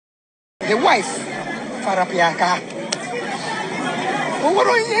the wife, Farapiaka.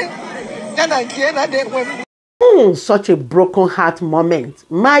 Such a broken heart moment.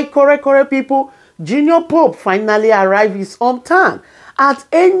 My correct people, Junior Pope finally arrived his hometown at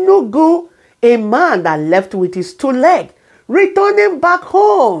Enugu, a man that left with his 2 legs, returning back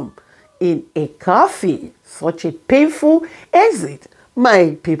home in a coffin. Such a painful exit.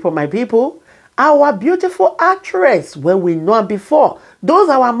 My people, our beautiful actress, when we know her before, those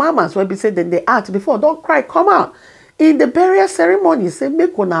our mamas, when we say that they act before, don't cry, come out. In the burial ceremony, say,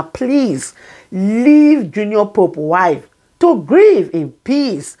 make una please leave Junior Pope's wife to grieve in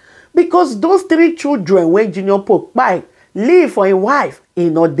peace. Because those 3 children, when Junior Pope died, leave for a wife,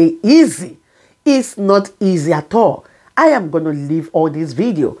 it's not the easy. It's not easy at all. I am going to leave all this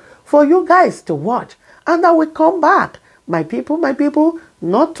video for you guys to watch. And I will come back. My people,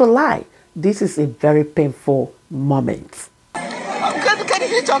 not to lie, this is a very painful moment.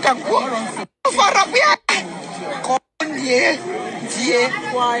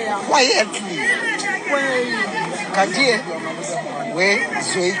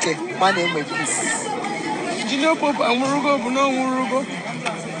 Junior Pope amurugo bu no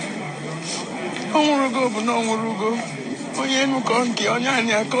murugo onye nu konki onye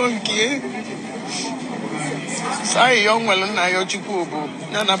anya konki sai yo nwelu na yo chukwu obo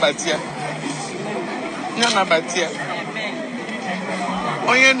nyana batia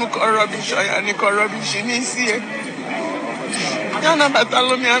onye nu rubbish oya ni rubbish ni isi e nyana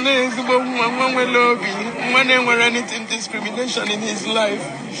batalo mi ana ezigbo nwa nwele obi nwa na enwere anything discrimination in his life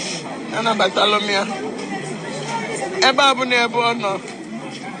nyana batalo mi ebe abu na ebe ono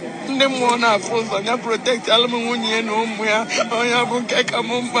ndị mmụọ na-afụ ụzọ ya protect alụm nwunye na ụmụ ya onye bụ nke ka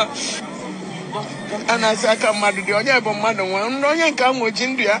m mkpa a na-asị aka mmadụ dị onye bụ mmadụ nwa ndị onye nke ahụ oji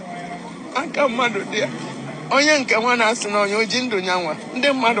ndụ ya aka mmadụ dị ya onye nke nwa na-asị na onye oji ndụ ya nwa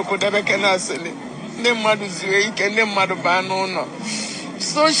ndị mmadụ kwụdebeke na-asịlị ndị mmadụ zuo ike ndị mmadụ baa n'ụlọ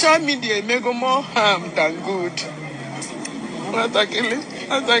social media emego more harm than good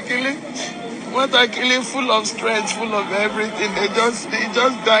nwatakịrị full of strength, full of everything. He just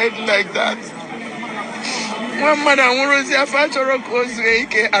died like that. One mother nwụrụzi afọ achọrọ ka o zuo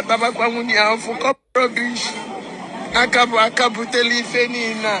ike atabakwa nwunye ya afọ rubbish. Aka bụ aka buteli ife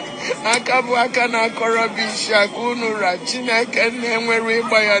niile aka bụ aka na-akọ rubbish aka unu ra Chineke na-enwere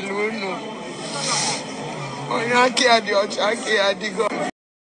ịgba ya n'unu. Onye aka ya dị ọcha aka ya adịgo.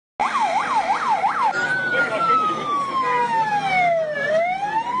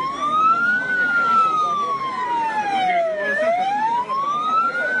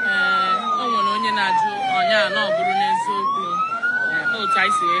 No, Brunezo, no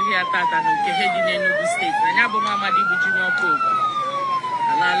ties here, Tata, no Kehedi, Enugu State, and Yaboma Junior Pope,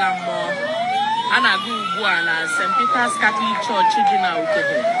 and Alamo, and a good one, St. Peter's Catholic Church, Chidina,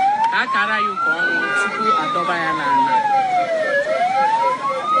 okay. Akara, you call Tiku Adobayana.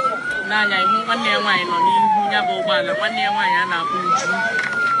 Nanya, one year wine on Yabobana, 1 year wine, and a Buju,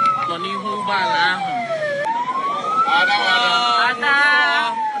 on Yubala.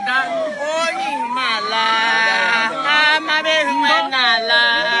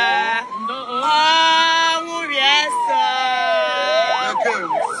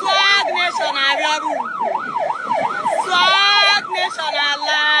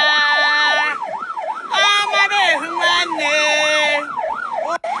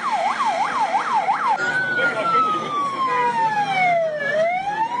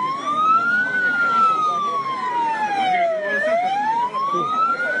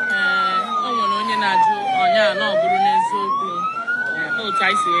 No, Brunezo, no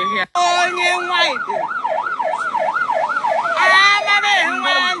ties here. Onye white.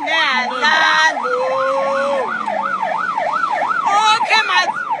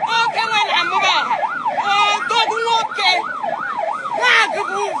 Okay, when I'm about. Oh, don't look at.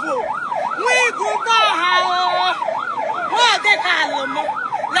 We go how. What they call them?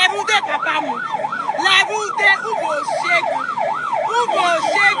 Level de papamu. Level de ugo shake. Ugo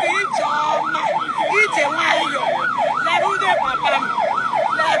shake each other. Each a while. Level de papamu.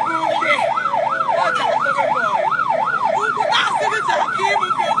 Level de. What's up, boy? Who could ask if it's a game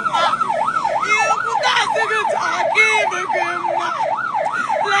again? You could ask if it's a game again.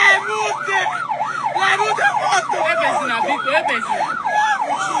 Level de. Level de what? Ebesina big.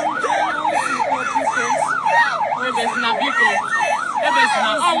 Ebesina big. Ebesina.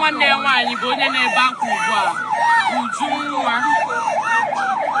 Oh, one day, why you go in a bank?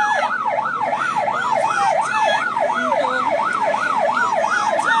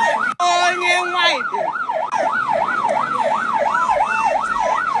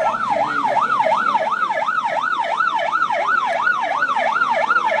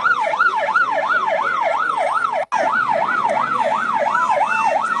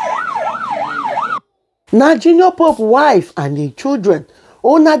 Now Junior Pope wife and the children.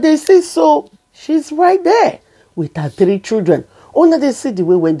 Oh, now they see so she's right there with her 3 children. Oh, now they see the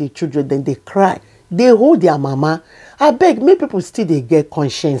way when the children then they cry. They hold their mama. I beg, make people still they get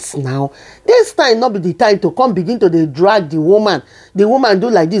conscience now. This time not be the time to come begin to they drag the woman. The woman do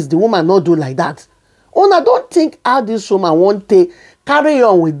like this, the woman not do like that. Oh, now don't think how this woman want to carry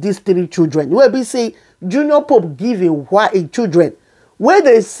on with these 3 children. Where we say Junior Pope give a children. Where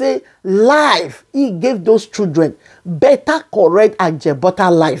they say life, he gave those children better, correct, and better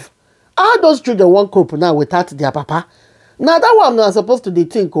life. How those children won't cope now without their papa? Now that one I'm not supposed to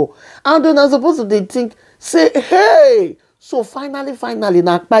think, oh, and they're not supposed to think, say, hey, so finally,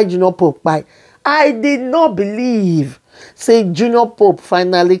 now by Junior Pope by. I did not believe, say Junior Pope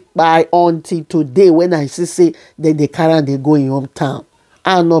finally by until today when I say that they carry and they go in hometown.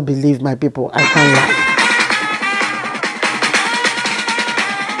 I not believe my people, I can't lie.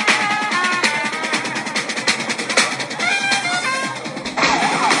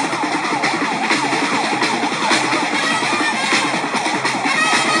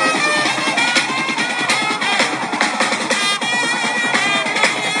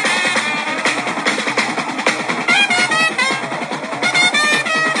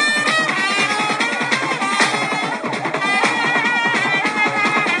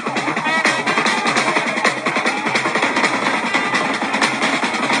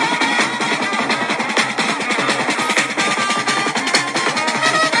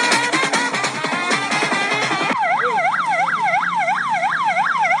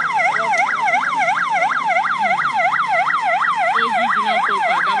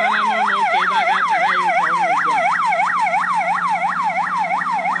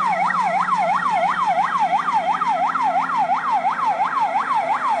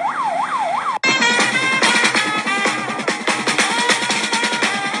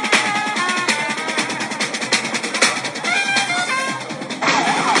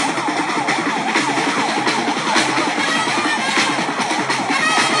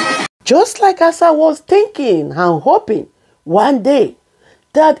 Just like as I was thinking and hoping one day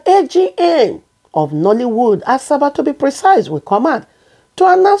that AGN of Nollywood, Asaba to be precise, will come out to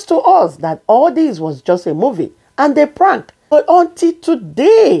announce to us that all this was just a movie and a prank. But until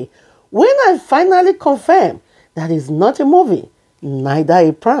today, when I finally confirmed that it's not a movie, neither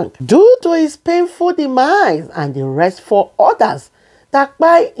a prank, due to his painful demise and the rest for others that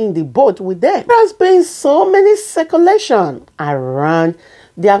buy in the boat with them, there has been so many speculation around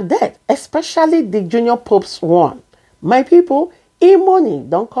their death, especially the Junior Pope's one. My people, E-Money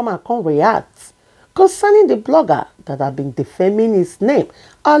don't come and come react concerning the blogger that have been defaming his name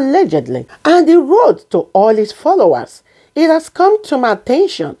allegedly, and he wrote to all his followers. It has come to my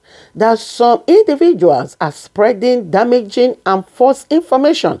attention that some individuals are spreading damaging and false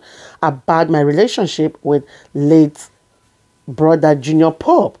information about my relationship with late brother Junior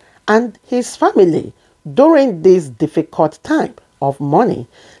Pope and his family during this difficult time of mourning.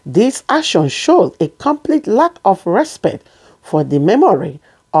 This action shows a complete lack of respect for the memory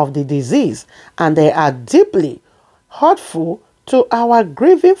of the deceased, and they are deeply hurtful to our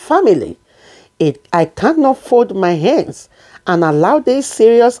grieving family. I cannot fold my hands and allow this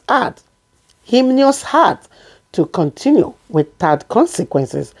serious act, heinous act, to continue without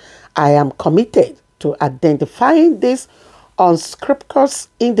consequences. I am committed to identifying this unscrupulous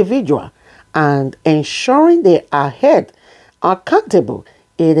individual and ensuring they are held accountable.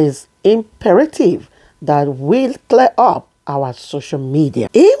 It is imperative that we clear up our social media.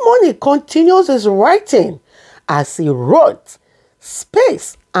 E-Money continues his writing as he wrote,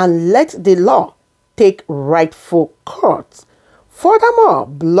 space and let the law take rightful course. Furthermore,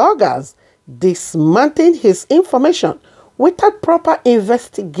 bloggers dismantling his information without proper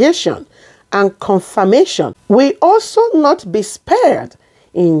investigation and confirmation will also not be spared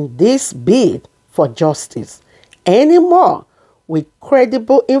in this bid for justice anymore, with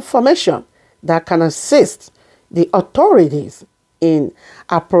credible information that can assist the authorities in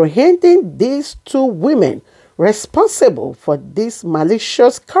apprehending these 2 women responsible for this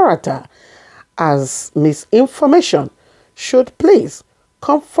malicious character. As misinformation should please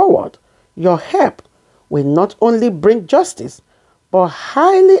come forward. Your help will not only bring justice, but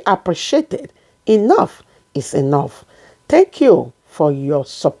highly appreciated. Enough is enough. Thank you for your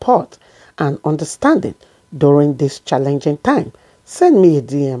support and understanding during this challenging time. Send me a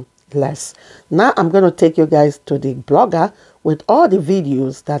DM less. Now I'm going to take you guys to the blogger with all the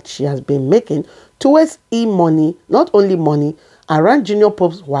videos that she has been making towards E-Money, not only money, around Junior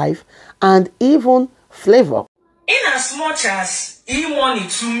Pope's wife, and even Flavor. In as much as E-Money,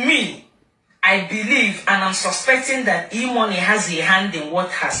 to me, I believe and I'm suspecting that E-Money has a hand in what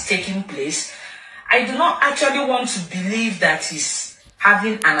has taken place. I do not actually want to believe that he's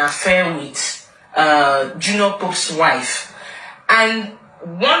having an affair with Junior Pope's wife. And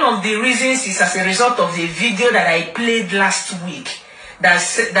one of the reasons is as a result of the video that I played last week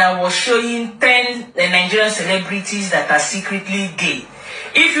that was showing 10 Nigerian celebrities that are secretly gay.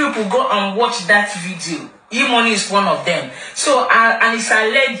 If you could go and watch that video, E-Money is one of them. So, and it's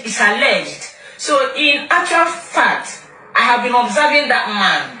alleged. So, in actual fact, I have been observing that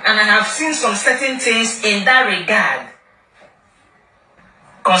man, and I have seen some certain things in that regard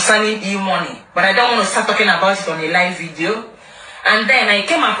concerning E-Money. But I don't want to start talking about it on a live video. And then I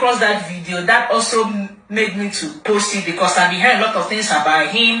came across that video that also made me to post it because I've heard a lot of things about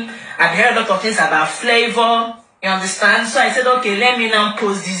him. I've heard a lot of things about Flavor. You understand? So I said, okay, let me now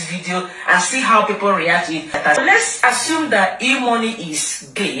post this video and see how people react to it. So let's assume that E-Money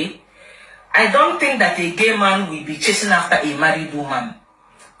is gay. I don't think that a gay man will be chasing after a married woman.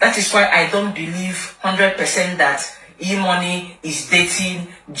 That is why I don't believe 100% that E-Money is dating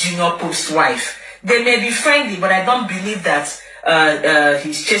Junior Pope's wife. They may be friendly, but I don't believe that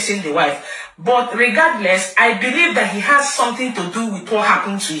he's chasing the wife. But regardless, I believe that he has something to do with what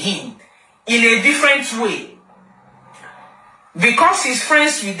happened to him in a different way. Because he's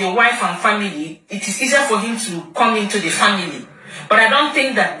friends with the wife and family, it is easier for him to come into the family. But I don't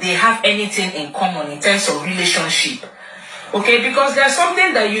think that they have anything in common in terms of relationship. Okay, because there's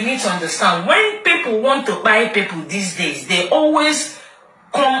something that you need to understand. When people want to buy people these days, they always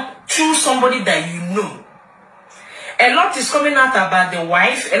come through somebody that you know. A lot is coming out about the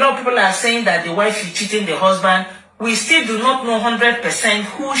wife. A lot of people are saying that the wife is cheating the husband. We still do not know 100%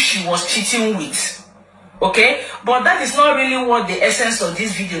 who she was cheating with. Okay? But that is not really what the essence of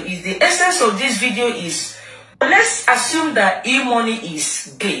this video is. The essence of this video is, let's assume that E-Money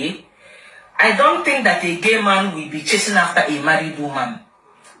is gay. I don't think that a gay man will be chasing after a married woman.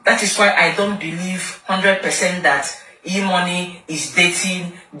 That is why I don't believe 100% that E-Money is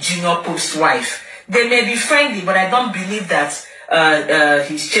dating Junior Pope's wife. They may be friendly, but I don't believe that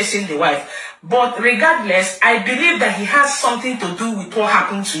he's chasing the wife. But regardless, I believe that he has something to do with what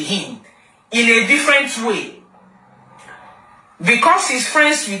happened to him in a different way. Because he's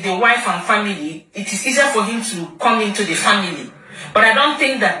friends with the wife and family, it is easier for him to come into the family. But I don't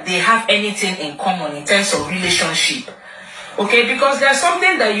think that they have anything in common in terms of relationship. Okay, because there's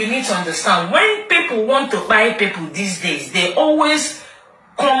something that you need to understand. When people want to buy people these days, they always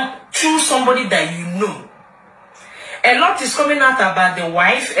come through somebody that you know. A lot is coming out about the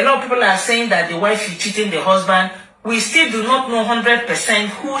wife. A lot of people are saying that the wife is cheating the husband. We still do not know 100%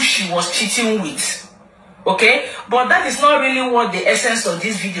 who she was cheating with. Okay? But that is not really what the essence of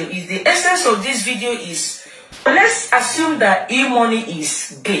this video is. The essence of this video is, let's assume that E-Money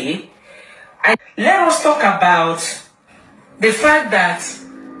is gay. Let us talk about the fact that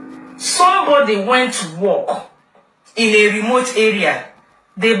somebody went to work in a remote area.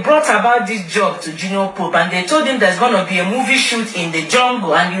 They brought about this job to Junior Pope and they told him there's going to be a movie shoot in the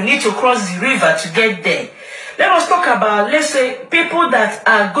jungle and you need to cross the river to get there. Let us talk about, let's say, people that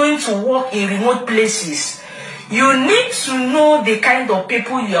are going to work in remote places. You need to know the kind of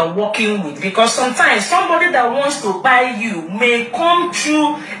people you are working with, because sometimes somebody that wants to buy you may come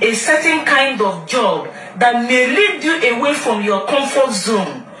through a certain kind of job that may lead you away from your comfort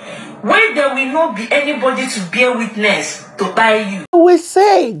zone, where there will not be anybody to bear witness to buy you. We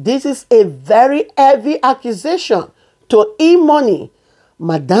say this is a very heavy accusation to E-Money.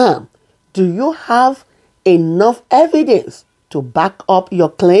 Madam, do you have enough evidence to back up your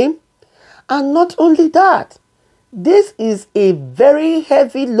claim? And not only that, this is a very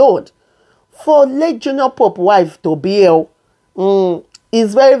heavy load for late Junior Pope wife to bear.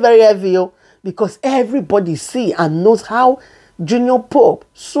 It's very, very heavy because everybody see and knows how Junior Pope,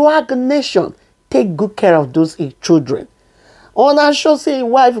 Swag Nation, take good care of those children. On our show say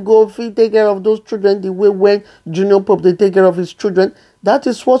wife go fit take care of those children the way when Junior Pope they take care of his children. That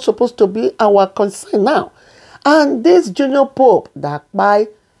is what's supposed to be our concern now. And this Junior Pope that by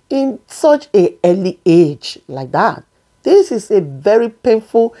in such a early age like that, this is a very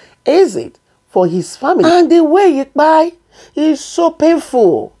painful exit for his family. And the way it by is so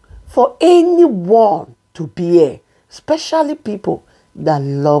painful for anyone to bear, especially people that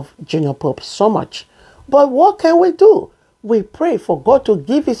love Junior Pope so much. But what can we do? We pray for God to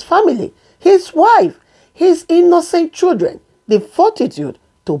give his family, his wife, his innocent children, the fortitude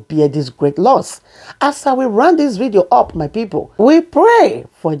to bear this great loss. As I will round this video up, my people, we pray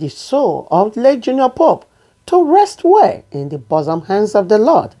for the soul of late Junior Pope to rest well in the bosom hands of the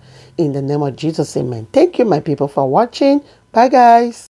Lord. In the name of Jesus, amen. Thank you, my people, for watching. Bye, guys.